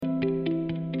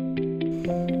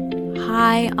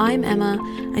Hi, I'm Emma,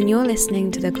 and you're listening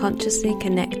to the Consciously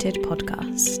Connected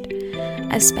podcast,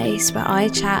 a space where I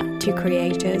chat to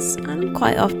creators, and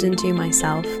quite often to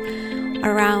myself,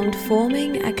 around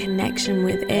forming a connection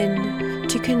within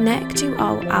to connect to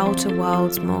our outer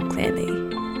worlds more clearly.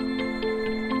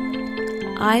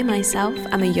 I myself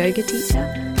am a yoga teacher,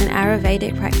 an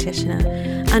Ayurvedic practitioner,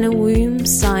 and a womb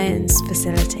science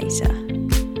facilitator.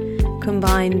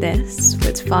 Combine this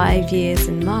with 5 years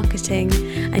in marketing,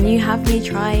 and you have me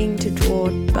trying to draw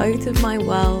both of my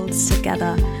worlds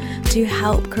together to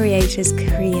help creators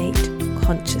create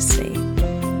consciously.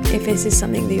 If this is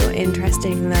something that you're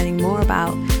interested in learning more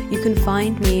about, you can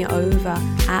find me over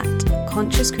at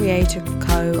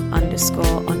ConsciousCreatorCo_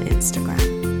 on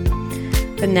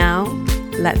Instagram. For now,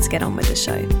 let's get on with the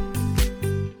show.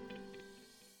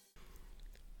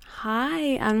 Hi,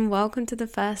 and welcome to the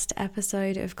first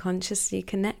episode of Consciously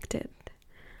Connected.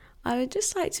 I would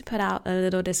just like to put out a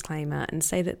little disclaimer and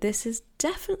say that this is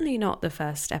definitely not the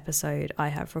first episode I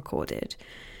have recorded,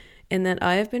 in that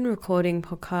I have been recording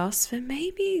podcasts for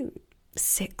maybe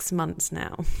 6 months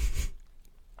now.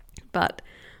 But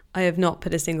I have not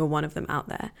put a single one of them out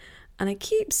there, and I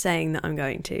keep saying that I'm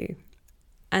going to,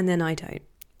 and then I don't.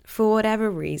 For whatever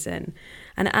reason.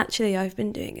 And actually, I've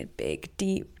been doing a big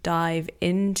deep dive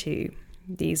into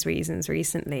these reasons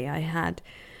recently. I had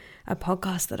a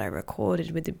podcast that I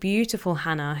recorded with the beautiful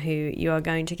Hannah, who you are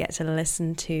going to get to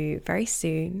listen to very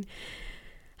soon.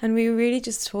 And we were really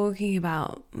just talking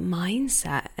about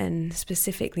mindset, and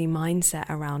specifically mindset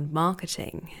around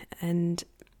marketing. And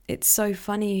it's so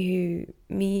funny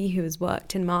who has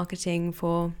worked in marketing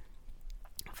for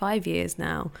 5 years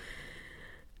now,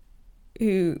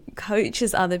 who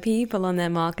coaches other people on their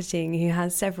marketing, who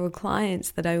has several clients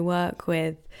that I work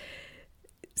with,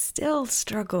 still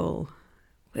struggle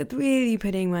with really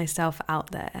putting myself out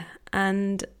there.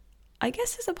 And I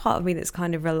guess there's a part of me that's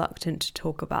kind of reluctant to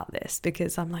talk about this,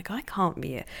 because I'm like, I can't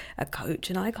be a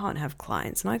coach, and I can't have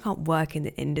clients, and I can't work in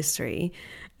the industry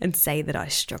and say that I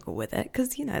struggle with it,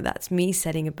 because, that's me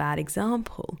setting a bad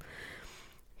example.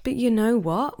 But you know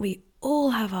what? We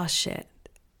all have our shit.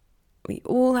 We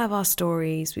all have our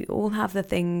stories. We all have the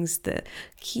things that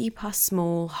keep us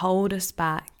small, hold us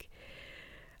back.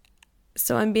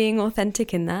 So I'm being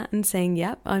authentic in that and saying,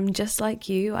 yep, I'm just like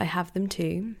you. I have them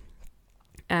too.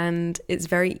 And it's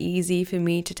very easy for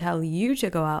me to tell you to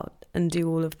go out and do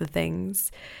all of the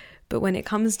things. But when it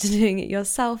comes to doing it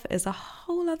yourself, it's a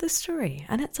whole other story,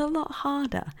 and it's a lot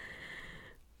harder.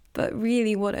 But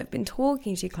really what I've been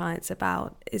talking to clients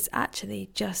about is actually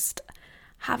just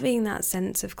having that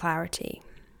sense of clarity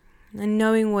and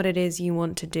knowing what it is you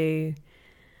want to do,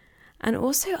 and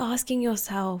also asking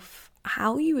yourself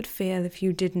how you would feel if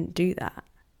you didn't do that,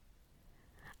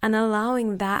 and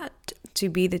allowing that to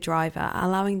be the driver,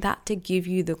 allowing that to give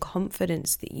you the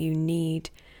confidence that you need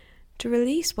to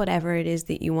release whatever it is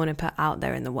that you want to put out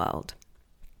there in the world.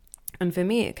 And for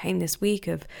me, it came this week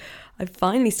I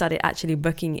finally started actually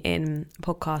booking in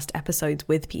podcast episodes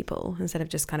with people instead of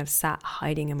just kind of sat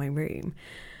hiding in my room.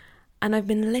 And I've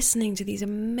been listening to these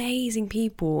amazing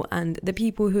people, and the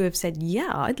people who have said,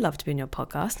 yeah, I'd love to be on your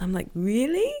podcast. And I'm like,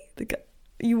 really?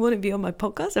 You want to be on my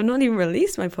podcast? I've not even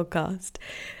released my podcast.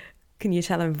 Can you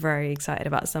tell I'm very excited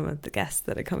about some of the guests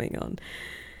that are coming on?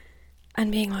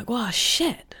 And being like, wow,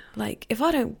 shit. Like, if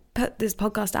I don't put this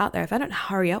podcast out there, if I don't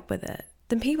hurry up with it,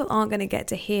 then people aren't going to get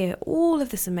to hear all of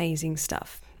this amazing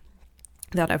stuff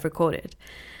that I've recorded.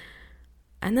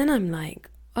 And then I'm like,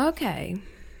 okay,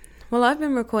 well, I've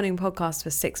been recording podcasts for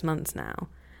 6 months now,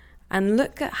 and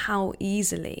look at how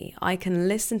easily I can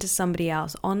listen to somebody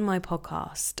else on my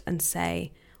podcast and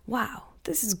say, wow,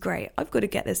 this is great. I've got to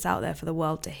get this out there for the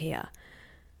world to hear.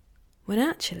 When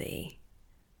actually,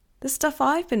 the stuff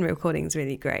I've been recording is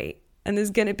really great, and there's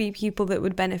going to be people that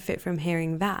would benefit from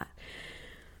hearing that.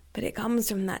 But it comes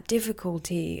from that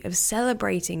difficulty of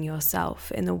celebrating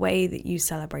yourself in the way that you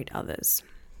celebrate others.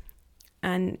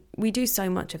 And we do so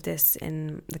much of this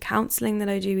in the counselling that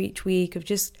I do each week, of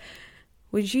just,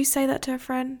 would you say that to a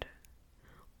friend?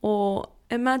 Or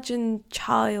imagine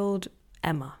child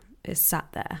Emma is sat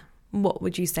there. What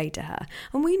would you say to her?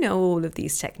 And we know all of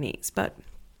these techniques, but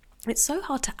it's so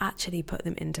hard to actually put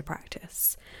them into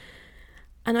practice.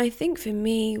 And I think for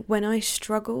me, when I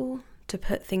struggle to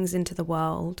put things into the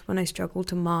world, when I struggle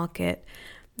to market,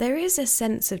 there is a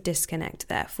sense of disconnect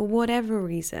there for whatever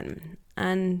reason.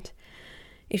 And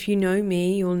if you know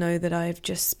me, you'll know that I've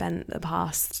just spent the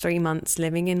past 3 months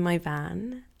living in my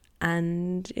van,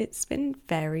 and it's been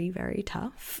very, very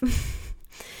tough.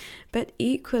 But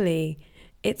equally,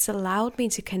 it's allowed me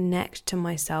to connect to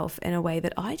myself in a way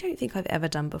that I don't think I've ever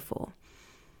done before.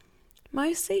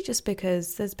 Mostly just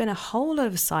because there's been a whole lot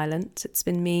of silence. It's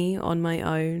been me on my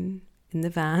own in the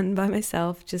van by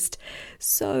myself, just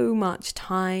so much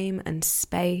time and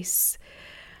space.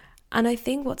 And I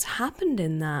think what's happened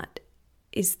in that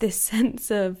is this sense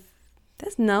of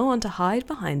there's no one to hide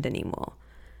behind anymore.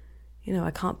 You know,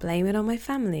 I can't blame it on my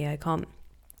family. I can't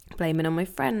blame it on my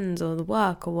friends or the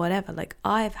work or whatever. Like,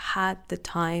 I've had the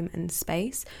time and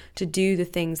space to do the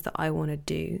things that I want to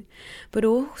do, but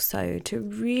also to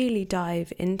really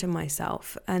dive into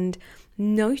myself and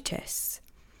notice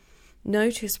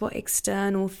what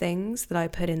external things that I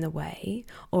put in the way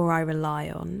or I rely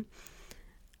on,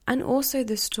 and also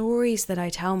the stories that I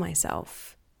tell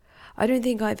myself. I don't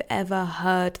think I've ever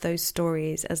heard those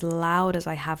stories as loud as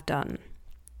I have done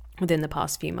within the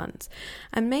past few months.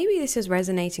 And maybe this is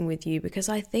resonating with you because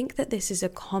I think that this is a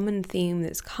common theme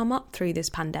that's come up through this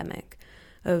pandemic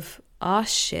of,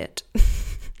 shit,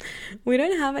 we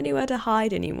don't have anywhere to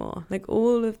hide anymore. Like,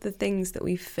 all of the things that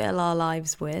we fill our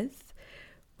lives with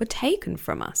were taken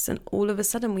from us, and all of a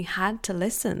sudden we had to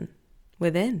listen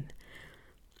within.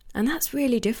 And that's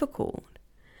really difficult.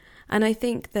 And I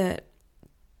think that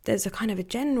there's a kind of a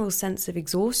general sense of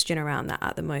exhaustion around that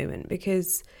at the moment,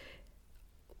 because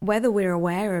whether we're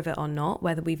aware of it or not,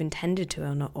 whether we've intended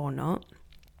to or not,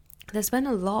 there's been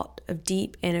a lot of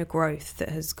deep inner growth that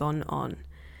has gone on.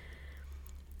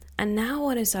 And now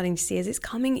what I'm starting to see is it's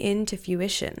coming into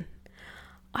fruition.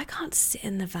 I can't sit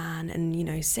in the van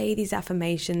and, say these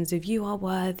affirmations of you are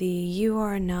worthy, you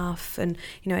are enough. And,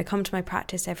 I come to my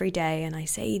practice every day and I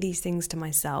say these things to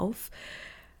myself.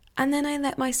 And then I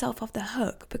let myself off the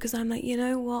hook because I'm like, you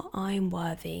know what? I'm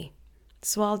worthy.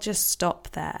 So I'll just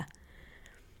stop there.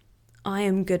 I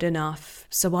am good enough,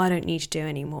 so I don't need to do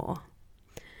any more.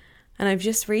 And I've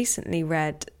just recently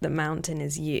read The Mountain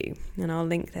Is You, and I'll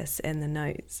link this in the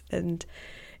notes. And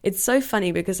it's so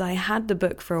funny because I had the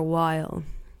book for a while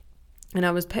and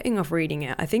I was putting off reading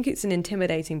it. I think it's an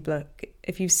intimidating book.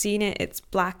 If you've seen it, it's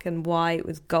black and white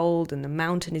with gold, and the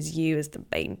mountain is you as the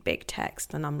main big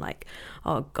text. And I'm like,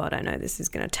 oh God, I know this is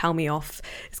going to tell me off.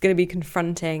 It's going to be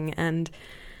confronting. And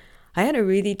I had a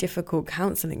really difficult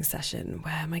counselling session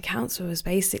where my counsellor was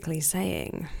basically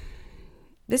saying,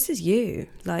 this is you.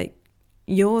 Like,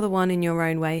 you're the one in your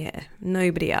own way here,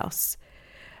 nobody else.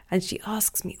 And she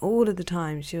asks me all of the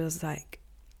time, she was like,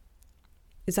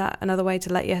 is that another way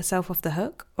to let yourself off the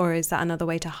hook? Or is that another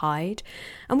way to hide?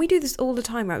 And we do this all the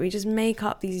time, right? We just make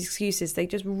up these excuses. They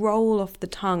just roll off the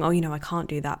tongue. Oh, I can't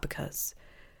do that because,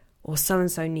 or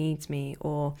so-and-so needs me,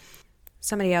 or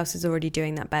somebody else is already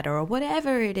doing that better, or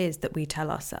whatever it is that we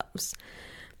tell ourselves.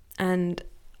 And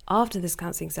after this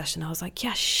counselling session, I was like,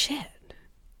 yeah, shit,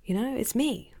 it's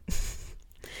me.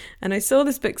 And I saw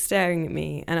this book staring at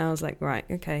me and I was like, right,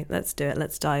 okay, let's do it.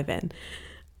 Let's dive in.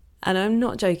 And I'm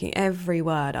not joking. Every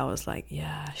word I was like,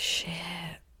 yeah, shit.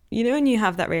 When you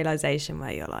have that realization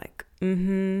where you're like,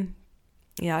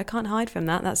 yeah, I can't hide from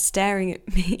that. That's staring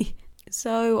at me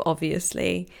so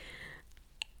obviously.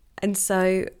 And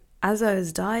so as I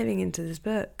was diving into this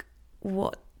book,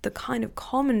 what the kind of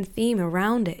common theme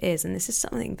around it is, and this is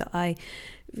something that I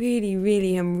really,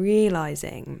 really am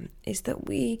realizing, is that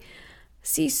we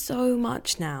see so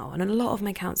much now, and a lot of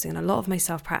my counselling and a lot of my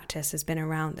self-practice has been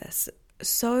around this,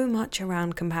 so much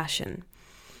around compassion,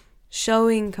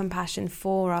 showing compassion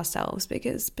for ourselves,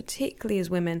 because particularly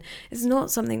as women, it's not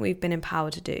something we've been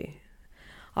empowered to do.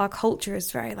 Our culture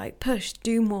is very like, push,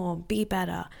 do more, be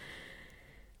better.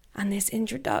 And this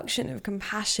introduction of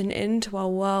compassion into our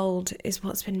world is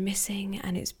what's been missing,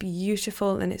 and it's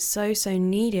beautiful and it's so, so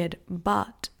needed.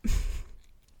 But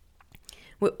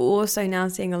we're also now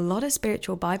seeing a lot of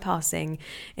spiritual bypassing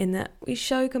in that we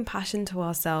show compassion to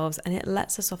ourselves and it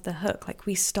lets us off the hook, like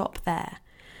we stop there.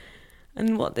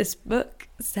 And what this book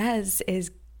says is,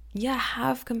 yeah,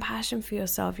 have compassion for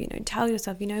yourself, tell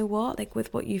yourself, what, like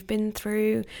with what you've been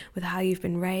through, with how you've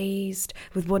been raised,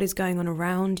 with what is going on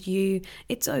around you,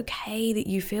 it's okay that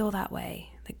you feel that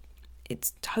way. Like,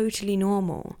 it's totally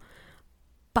normal.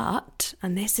 But,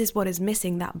 and this is what is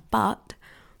missing, that but,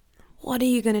 what are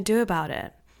you going to do about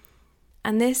it?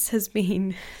 And this has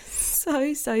been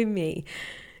so me.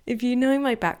 If you know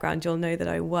my background, you'll know that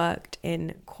I worked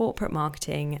in corporate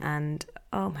marketing, and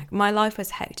my life was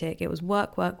hectic. It was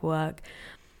work.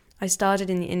 I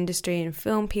started in the industry in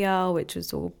film PR, which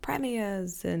was all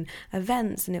premieres and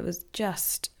events, and it was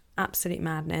just absolute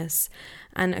madness.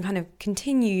 And I kind of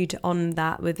continued on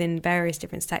that within various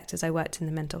different sectors. I worked in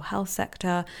the mental health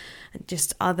sector and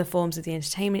just other forms of the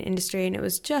entertainment industry, and it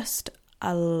was just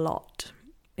a lot.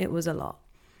 It was a lot.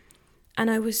 And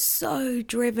I was so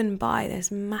driven by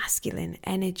this masculine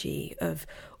energy of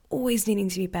always needing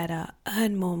to be better,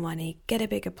 earn more money, get a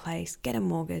bigger place, get a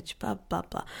mortgage, blah, blah,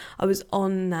 blah. I was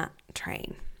on that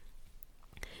train.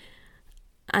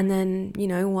 And then,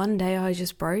 one day I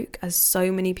just broke, as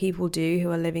so many people do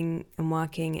who are living and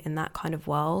working in that kind of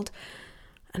world.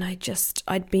 And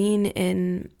I'd been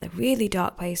in a really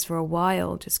dark place for a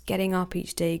while, just getting up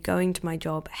each day, going to my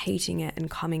job, hating it and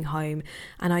coming home.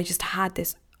 And I just had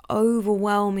this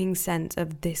overwhelming sense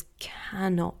of this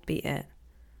cannot be it.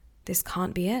 This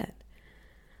can't be it.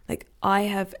 Like, I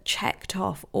have checked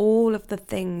off all of the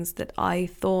things that I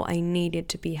thought I needed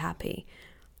to be happy.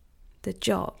 The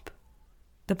job,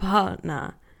 the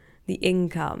partner, the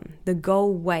income, the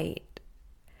goal weight.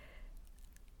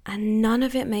 And none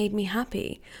of it made me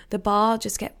happy. The bar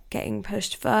just kept getting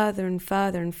pushed further and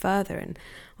further and further. And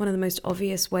one of the most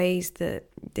obvious ways that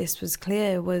this was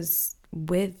clear was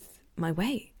with my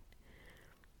weight.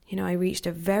 I reached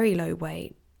a very low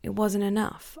weight. It wasn't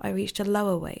enough. I reached a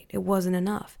lower weight. It wasn't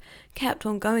enough. Kept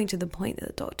on going to the point that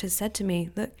the doctor said to me,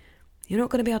 look, you're not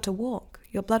going to be able to walk.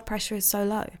 Your blood pressure is so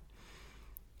low.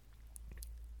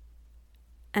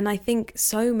 And I think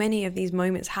so many of these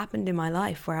moments happened in my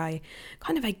life where I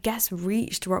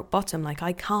reached rock bottom. Like,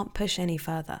 I can't push any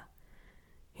further.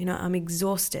 I'm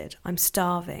exhausted. I'm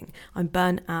starving. I'm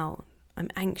burnt out. I'm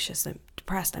anxious. I'm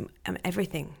depressed. I'm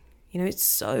everything. It's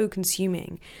so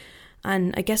consuming.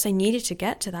 And I guess I needed to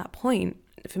get to that point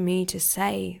for me to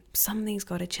say, something's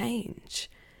got to change.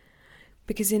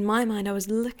 Because in my mind, I was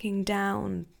looking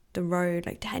down the road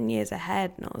like 10 years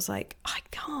ahead, and I was like, I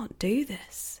can't do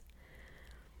this.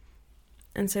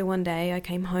 And so one day I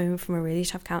came home from a really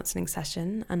tough counselling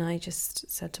session, and I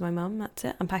just said to my mum, that's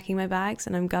it, I'm packing my bags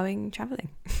and I'm going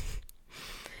travelling.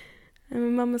 And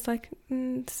my mum was like,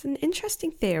 it's an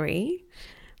interesting theory.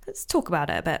 Let's talk about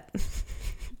it a bit.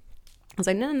 I was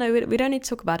like, no, we don't need to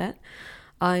talk about it.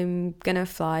 I'm going to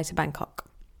fly to Bangkok.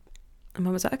 And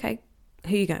mum was like, okay,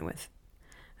 who are you going with?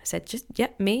 I said,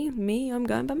 me, I'm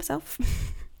going by myself.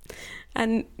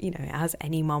 And, as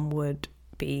any mum would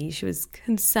be, she was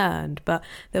concerned, but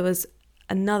there was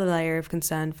another layer of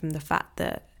concern from the fact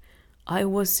that I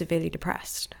was severely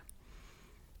depressed.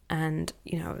 And,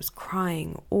 I was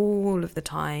crying all of the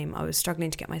time. I was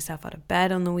struggling to get myself out of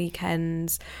bed on the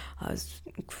weekends. I was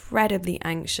incredibly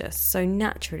anxious. So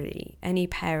naturally, any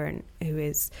parent who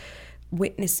is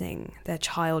witnessing their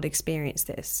child experience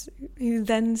this, who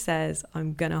then says,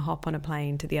 I'm going to hop on a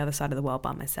plane to the other side of the world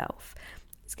by myself,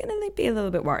 is going to be a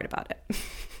little bit worried about it.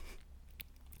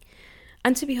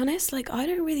 And to be honest, I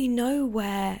don't really know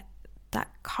where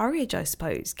that courage, I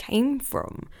suppose, came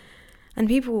from. And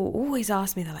people always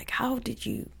ask me, they're like, how did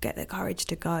you get the courage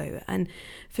to go? And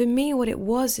for me, what it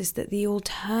was is that the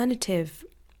alternative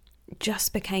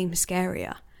just became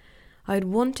scarier. I'd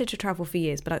wanted to travel for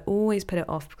years, but I always put it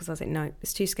off because I was like, no,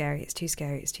 it's too scary, it's too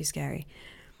scary, it's too scary.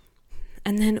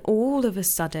 And then all of a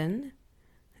sudden,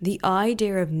 the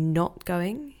idea of not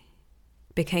going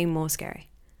became more scary.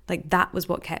 That was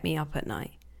what kept me up at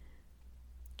night.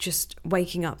 Just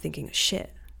waking up thinking,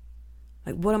 shit,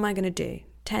 what am I going to do?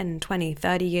 10, 20,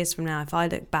 30 years from now, if I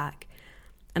look back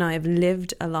and I have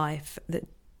lived a life that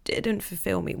didn't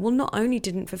fulfill me. Well, not only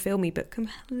didn't fulfill me, but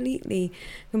completely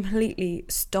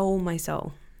stole my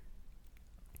soul.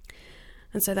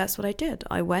 And so that's what I did.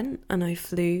 I went and I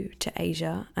flew to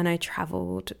Asia and I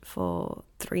traveled for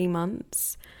 3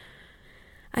 months.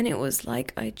 And it was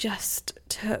like I just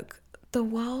took the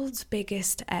world's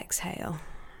biggest exhale.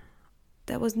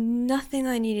 There was nothing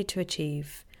I needed to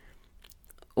achieve.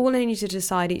 All I needed to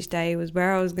decide each day was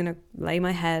where I was going to lay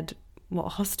my head,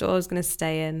 what hostel I was going to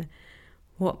stay in,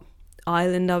 what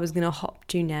island I was going to hop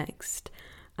to next.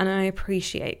 And I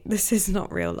appreciate this is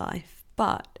not real life,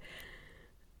 but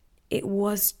it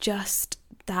was just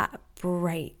that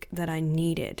break that I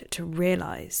needed to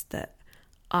realize that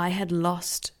I had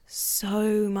lost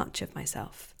so much of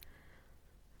myself.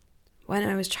 When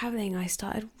I was traveling, I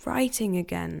started writing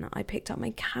again. I picked up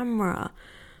my camera.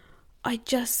 I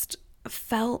just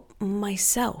felt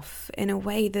myself in a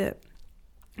way that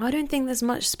I don't think there's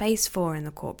much space for in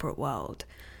the corporate world.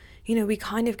 We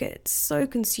kind of get so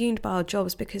consumed by our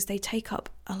jobs because they take up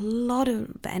a lot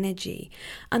of energy,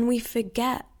 and we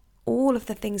forget all of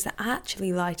the things that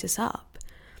actually light us up.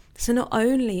 So not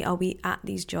only are we at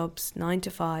these jobs 9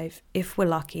 to 5, if we're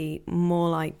lucky, more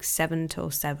like 7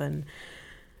 till 7,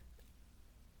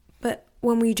 but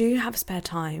when we do have spare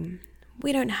time,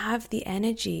 we don't have the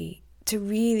energy to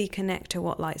really connect to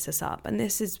what lights us up. And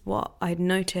this is what I'd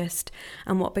noticed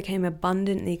and what became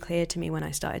abundantly clear to me when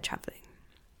I started traveling.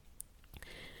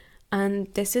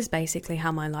 And this is basically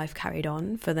how my life carried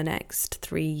on for the next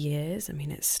 3 years. I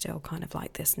mean, it's still kind of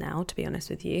like this now, to be honest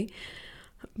with you.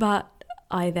 But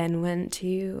I then went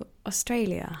to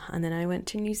Australia, and then I went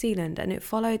to New Zealand, and it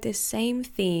followed this same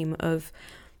theme of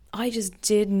I just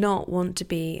did not want to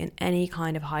be in any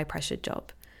kind of high pressure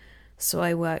job. So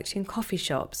I worked in coffee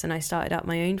shops, and I started up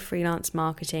my own freelance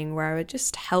marketing where I would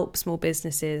just help small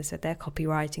businesses with their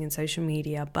copywriting and social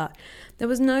media, but there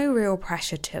was no real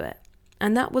pressure to it.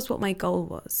 And that was what my goal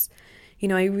was.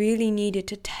 I really needed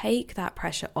to take that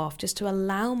pressure off just to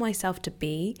allow myself to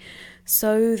be,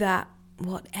 so that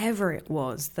whatever it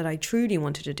was that I truly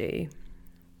wanted to do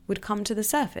would come to the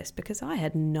surface, because I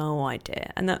had no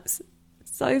idea. And that's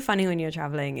so funny when you're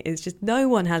traveling, is just no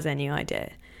one has any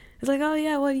idea. It's like, oh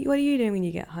yeah, what are you doing when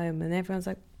you get home? And everyone's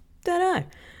like, don't know.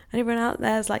 And everyone out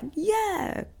there is like,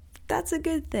 yeah, that's a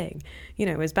good thing.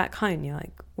 Whereas back home, you're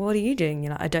like, what are you doing?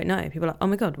 You're like, I don't know. People are like, oh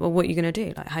my God, well, what are you going to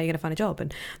do? Like, how are you going to find a job?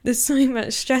 And there's so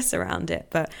much stress around it.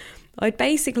 But I'd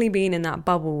basically been in that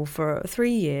bubble for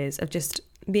 3 years of just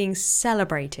being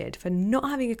celebrated for not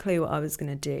having a clue what I was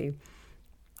going to do,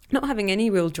 not having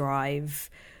any real drive,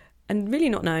 and really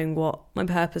not knowing what my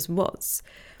purpose was,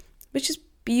 which is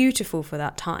beautiful for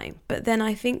that time. But then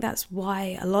I think that's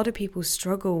why a lot of people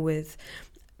struggle with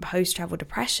post-travel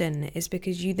depression, is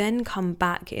because you then come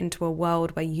back into a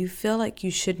world where you feel like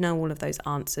you should know all of those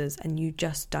answers and you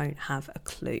just don't have a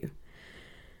clue.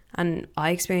 And I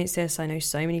experienced this. I know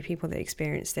so many people that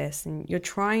experience this, and you're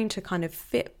trying to kind of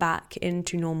fit back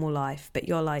into normal life, but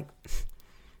you're like,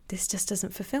 this just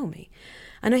doesn't fulfill me.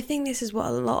 And I think this is what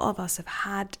a lot of us have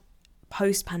had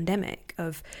post-pandemic.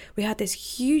 We had this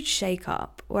huge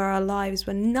shake-up where our lives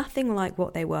were nothing like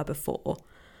what they were before.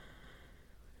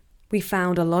 We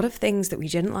found a lot of things that we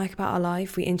didn't like about our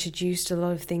life. We introduced a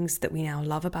lot of things that we now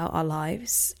love about our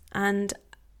lives. And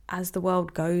as the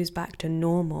world goes back to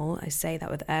normal, I say that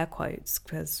with air quotes,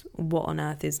 because what on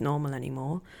earth is normal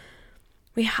anymore?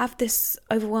 We have this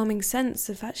overwhelming sense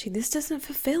of, actually, this doesn't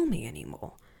fulfill me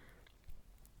anymore.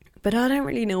 But I don't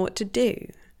really know what to do.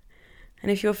 And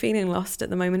if you're feeling lost at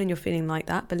the moment and you're feeling like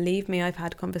that, believe me, I've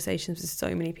had conversations with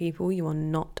so many people. You are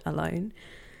not alone.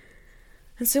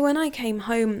 And so when I came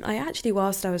home, I actually,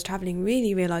 whilst I was traveling,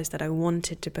 really realised that I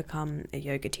wanted to become a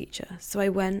yoga teacher. So I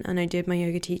went and I did my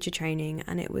yoga teacher training,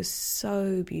 and it was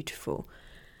so beautiful.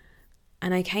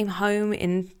 And I came home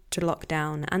into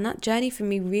lockdown, and that journey for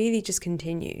me really just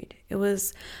continued. It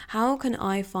was, how can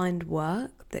I find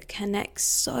work that connects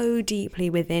so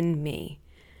deeply within me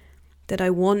that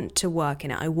I want to work in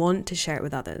it? I want to share it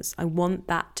with others. I want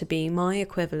that to be my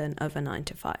equivalent of a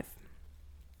 9-to-5.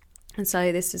 And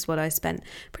so this is what I spent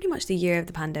pretty much the year of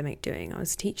the pandemic doing. I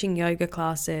was teaching yoga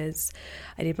classes,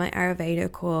 I did my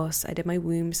Ayurveda course, I did my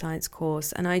womb science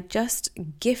course, and I just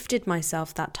gifted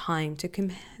myself that time to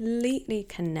completely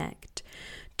connect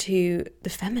to the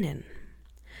feminine,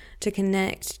 to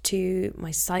connect to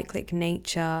my cyclic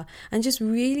nature, and just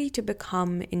really to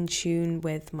become in tune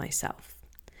with myself.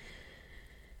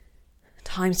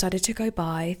 Time started to go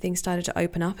by, things started to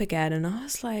open up again, and I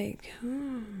was like,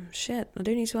 shit, I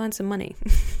do need to earn some money.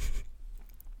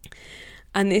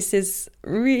 And this is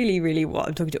really, really what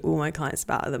I'm talking to all my clients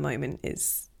about at the moment,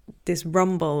 is this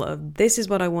rumble of, this is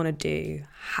what I want to do.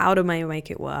 How do I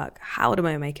make it work? How do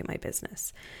I make it my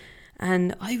business?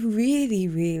 And I really,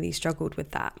 really struggled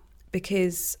with that,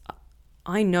 because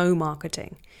I know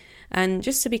marketing. And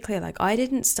just to be clear, I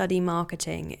didn't study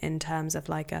marketing in terms of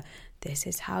this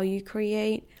is how you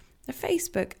create a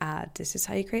Facebook ad, this is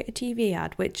how you create a TV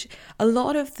ad, which a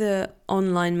lot of the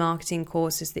online marketing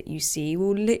courses that you see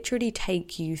will literally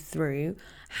take you through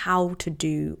how to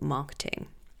do marketing.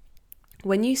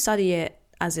 When you study it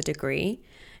as a degree,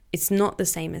 it's not the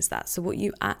same as that. So what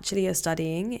you actually are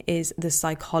studying is the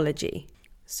psychology.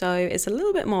 So it's a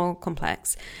little bit more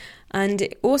complex. And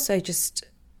it also just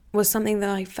was something that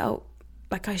I felt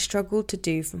like I struggled to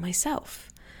do for myself.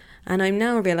 And I'm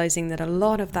now realizing that a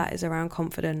lot of that is around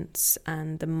confidence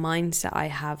and the mindset I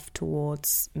have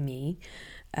towards me.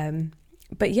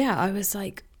 But yeah, I was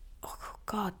like, oh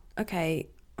God, okay,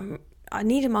 I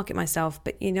need to market myself,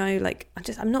 but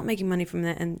I'm not making money from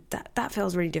it, and that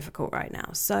feels really difficult right now.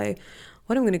 So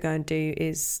what I'm going to go and do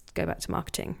is go back to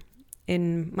marketing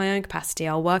in my own capacity.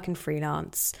 I'll work in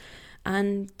freelance,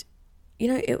 and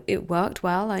it worked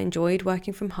well. I enjoyed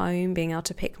working from home, being able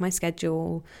to pick my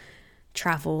schedule,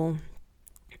 travel,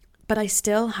 but I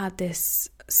still had this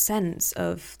sense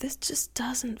of, this just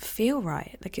doesn't feel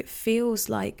right. It feels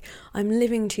like I'm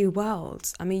living two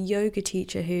worlds. I'm a yoga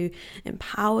teacher who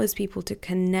empowers people to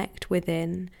connect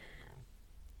within,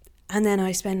 and then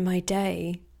I spend my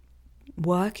day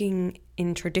working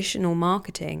in traditional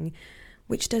marketing,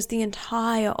 which does the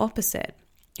entire opposite.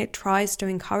 It tries to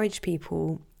encourage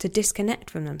people to disconnect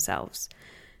from themselves,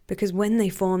 because when they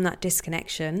form that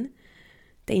disconnection,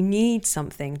 They need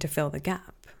something to fill the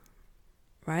gap,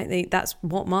 right? That's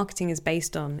what marketing is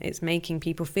based on. It's making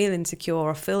people feel insecure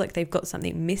or feel like they've got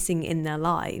something missing in their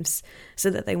lives so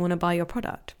that they want to buy your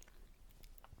product.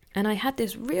 And I had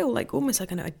this real, almost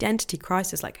like an identity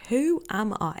crisis, who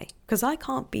am I? Because I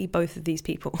can't be both of these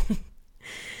people.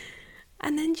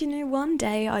 And then, one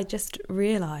day I just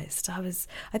realized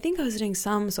I think I was doing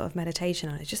some sort of meditation,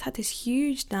 and I just had this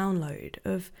huge download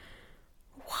of,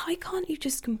 why can't you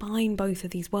just combine both of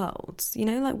these worlds?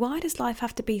 Why does life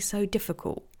have to be so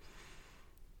difficult?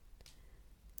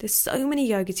 There's so many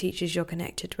yoga teachers you're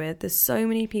connected with. There's so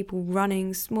many people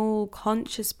running small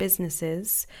conscious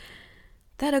businesses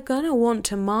that are going to want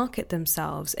to market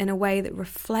themselves in a way that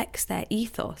reflects their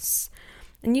ethos.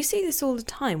 And you see this all the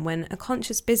time when a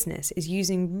conscious business is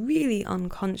using really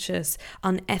unconscious,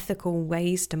 unethical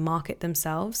ways to market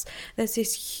themselves. There's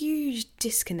this huge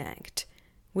disconnect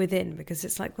within, because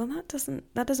it's like, well, that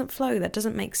doesn't flow, that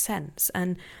doesn't make sense.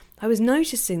 And I was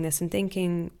noticing this and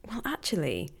thinking, well,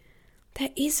 actually, there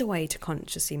is a way to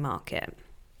consciously market.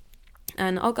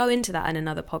 And I'll go into that in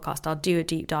another podcast. I'll do a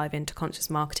deep dive into conscious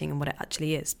marketing and what it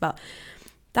actually is. But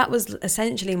that was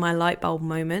essentially my light bulb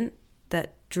moment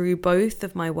that drew both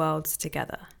of my worlds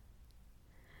together.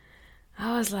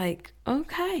 I was like,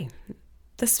 okay,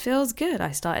 this feels good.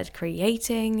 I started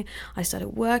creating, I started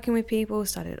working with people,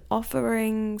 started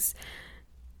offerings,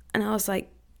 and I was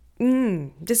like,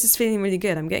 this is feeling really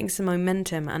good. I'm getting some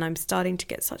momentum, and I'm starting to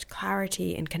get such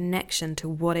clarity and connection to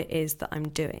what it is that I'm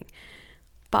doing.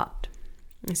 But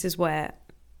this is where,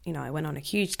 I went on a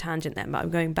huge tangent then, but I'm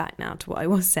going back now to what I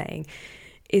was saying,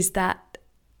 is that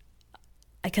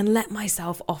I can let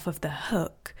myself off of the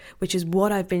hook, which is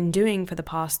what I've been doing for the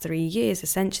past 3 years,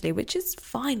 essentially, which is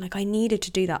fine. I needed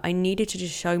to do that. I needed to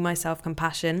just show myself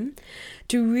compassion,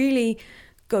 to really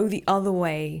go the other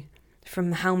way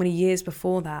from how many years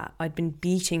before that I'd been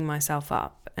beating myself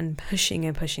up and pushing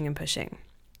and pushing and pushing.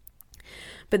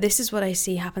 But this is what I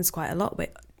see happens quite a lot.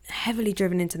 We're heavily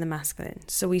driven into the masculine,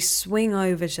 so we swing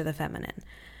over to the feminine.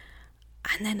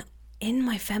 And then in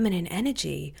my feminine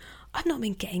energy, I've not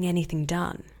been getting anything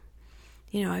done.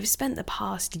 I've spent the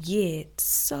past year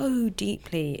so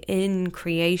deeply in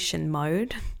creation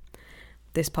mode.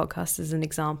 This podcast is an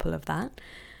example of that.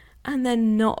 And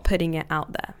then not putting it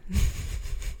out there.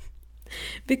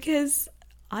 Because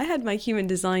I had my human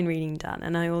design reading done,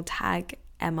 and I will tag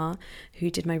Emma, who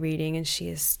did my reading, and she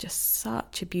is just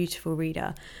such a beautiful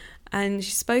reader. And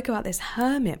she spoke about this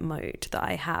hermit mode that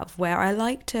I have, where I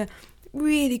like to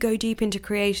really go deep into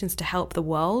creations to help the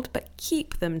world, but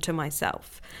keep them to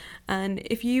myself. And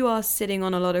if you are sitting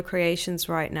on a lot of creations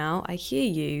right now, I hear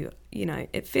you.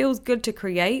 It feels good to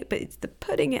create, but it's the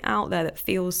putting it out there that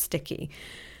feels sticky.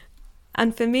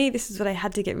 And for me, this is what I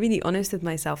had to get really honest with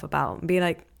myself about, and be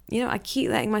like, I keep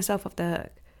letting myself off the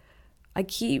hook. I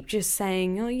keep just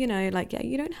saying, you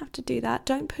don't have to do that.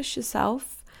 Don't push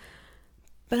yourself.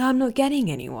 But I'm not getting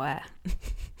anywhere.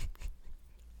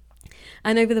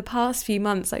 And over the past few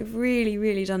months, I've really,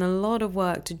 really done a lot of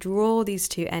work to draw these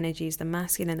two energies, the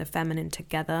masculine and the feminine,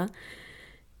 together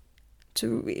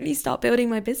to really start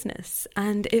building my business.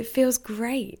 And it feels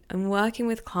great. I'm working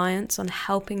with clients on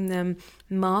helping them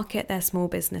market their small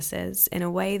businesses in a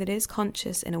way that is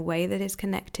conscious, in a way that is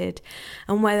connected.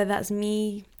 And whether that's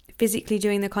me physically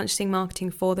doing the conscious marketing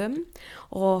for them,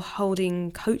 or holding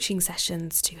coaching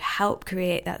sessions to help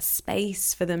create that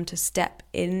space for them to step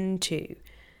into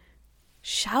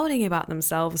shouting about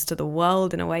themselves to the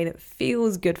world in a way that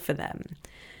feels good for them.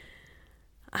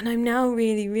 And I'm now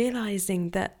really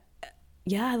realizing that,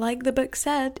 like the book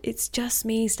said, it's just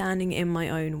me standing in my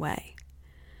own way.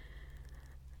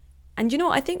 And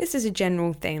I think this is a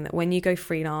general thing, that when you go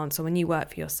freelance or when you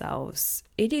work for yourselves,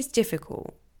 it is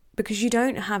difficult because you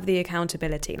don't have the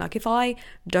accountability. If I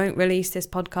don't release this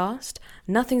podcast,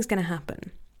 nothing's going to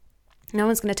happen. No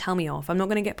one's going to tell me off. I'm not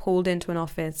going to get pulled into an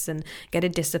office and get a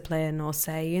discipline or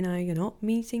say, you're not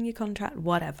meeting your contract,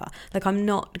 whatever. I'm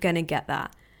not going to get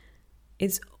that.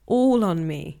 It's all on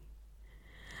me.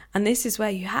 And this is where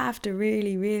you have to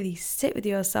really, really sit with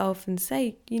yourself and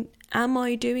say, am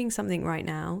I doing something right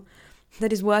now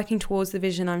that is working towards the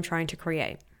vision I'm trying to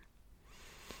create?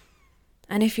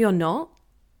 And if you're not,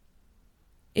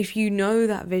 if you know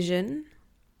that vision,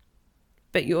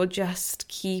 but you're just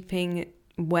keeping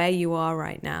where you are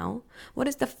right now, what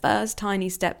is the first tiny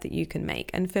step that you can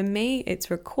make? And for me, it's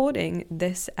recording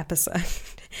this episode.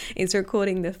 It's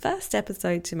recording the first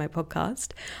episode to my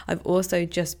podcast. I've also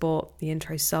just bought the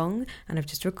intro song, and I've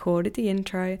just recorded the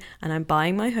intro, and I'm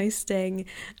buying my hosting.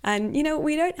 And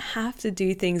we don't have to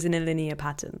do things in a linear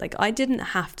pattern. I didn't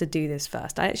have to do this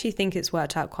first. I actually think it's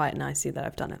worked out quite nicely that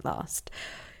I've done it last.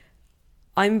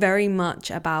 I'm very much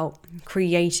about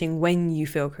creating when you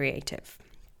feel creative,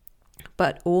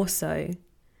 but also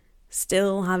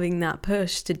still having that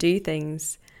push to do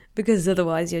things, because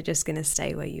otherwise you're just going to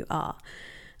stay where you are.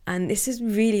 And this is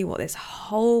really what this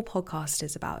whole podcast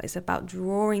is about. It's about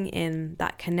drawing in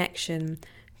that connection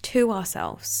to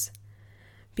ourselves,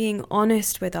 being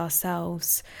honest with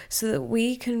ourselves so that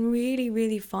we can really,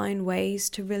 really find ways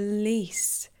to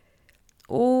release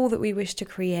all that we wish to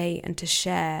create and to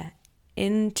share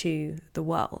into the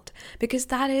world, because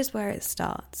that is where it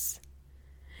starts.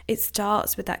 It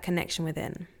starts with that connection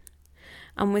within.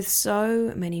 And with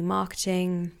so many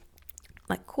marketing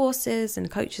like courses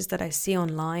and coaches that I see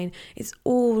online, it's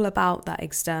all about that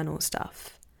external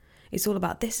stuff. It's all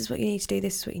about this is what you need to do,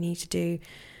 this is what you need to do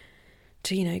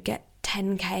to, get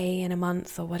 10K in a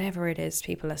month or whatever it is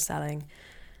people are selling.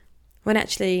 When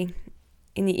actually,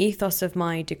 in the ethos of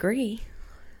my degree,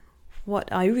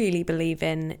 what I really believe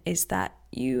in is that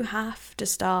you have to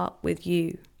start with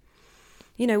you.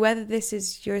 Whether this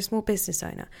is you're a small business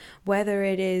owner, whether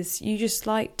it is you just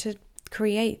like to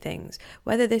create things,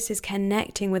 whether this is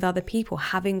connecting with other people,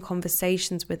 having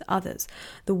conversations with others,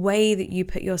 the way that you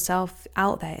put yourself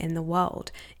out there in the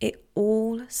world, it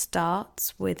all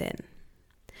starts within.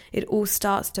 It all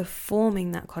starts to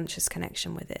forming that conscious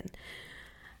connection within.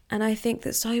 And I think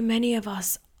that so many of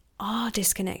us are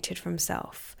disconnected from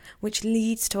self, which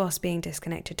leads to us being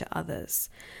disconnected to others.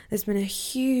 There's been a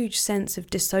huge sense of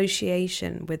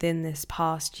dissociation within this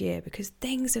past year because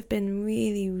things have been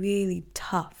really, really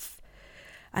tough.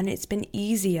 And it's been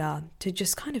easier to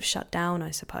just kind of shut down,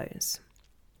 I suppose.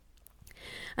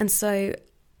 And so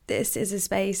this is a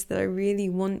space that I really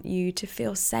want you to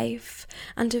feel safe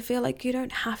and to feel like you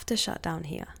don't have to shut down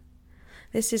here.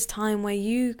 This is time where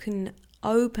you can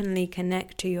openly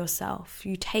connect to yourself.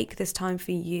 You take this time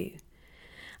for you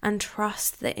and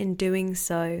trust that in doing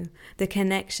so, the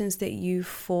connections that you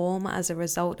form as a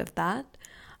result of that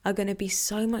are going to be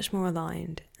so much more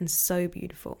aligned and so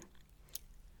beautiful.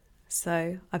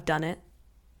 So I've done it.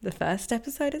 The first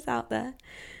episode is out there.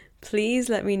 Please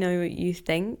let me know what you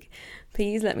think.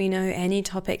 Please let me know any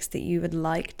topics that you would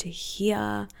like to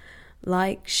hear,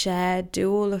 like, share,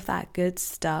 do all of that good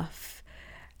stuff.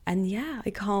 And yeah,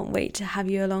 I can't wait to have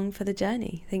you along for the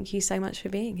journey. Thank you so much for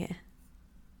being here.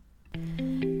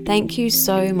 Thank you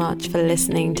so much for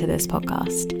listening to this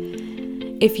podcast.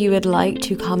 If you would like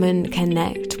to come and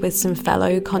connect with some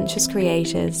fellow conscious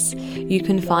creators, you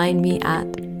can find me at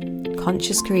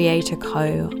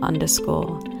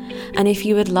consciouscreatorco_. And if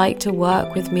you would like to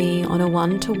work with me on a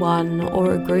one-to-one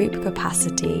or a group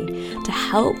capacity to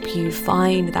help you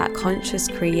find that conscious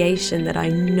creation that I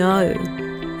know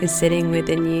is sitting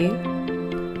within you,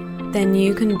 then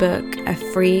you can book a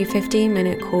free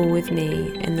 15-minute call with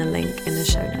me in the link in the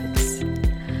show notes.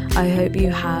 I hope you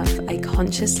have a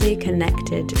consciously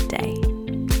connected day.